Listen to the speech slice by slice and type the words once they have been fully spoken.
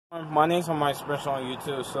My name's on my special on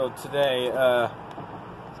YouTube. So today,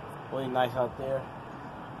 really nice out there.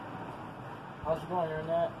 How's it going,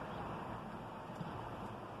 Internet?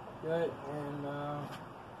 Good. And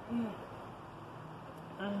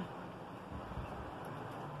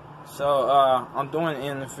so I'm doing an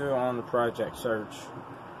interview on the Project Search.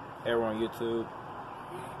 Everyone on YouTube.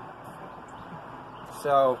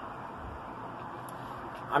 So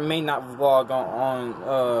I may not vlog on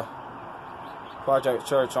Project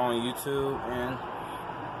Search on YouTube, and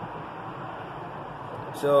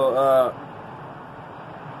so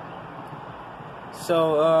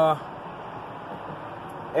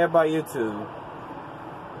everybody YouTube,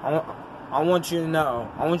 I want you to know,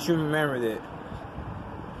 I want you to remember that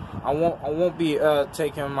I won't be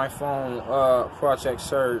taking my phone Project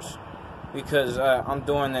Search because I'm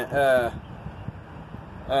doing an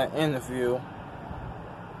interview.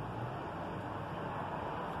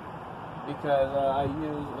 Because I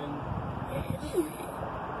use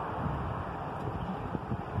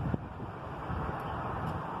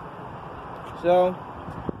so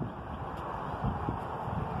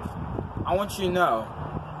I want you to know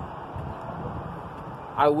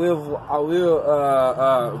I will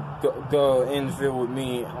go interview with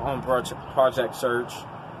me on Project Search.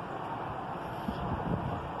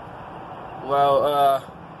 Well,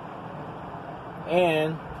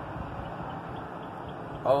 and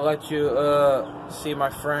I'll let you see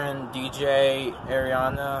my friend DJ,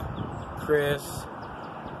 Ariana, Chris,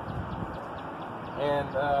 and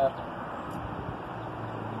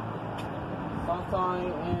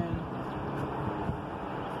sometime, and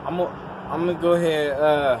I'm gonna go ahead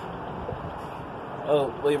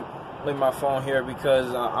leave my phone here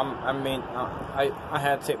because I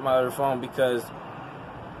had to take my other phone because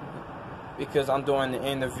I'm doing the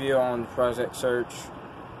interview on Project Search.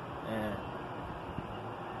 And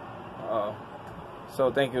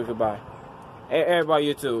so thank you, goodbye.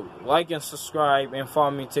 Everybody YouTube, like and subscribe and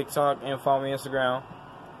follow me TikTok and follow me Instagram.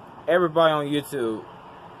 Everybody on YouTube,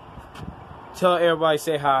 tell everybody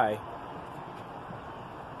say hi.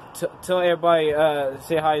 Tell everybody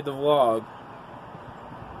say hi to the vlog.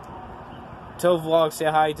 Tell vlog say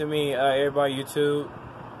hi to me, everybody YouTube.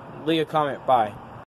 Leave a comment, bye.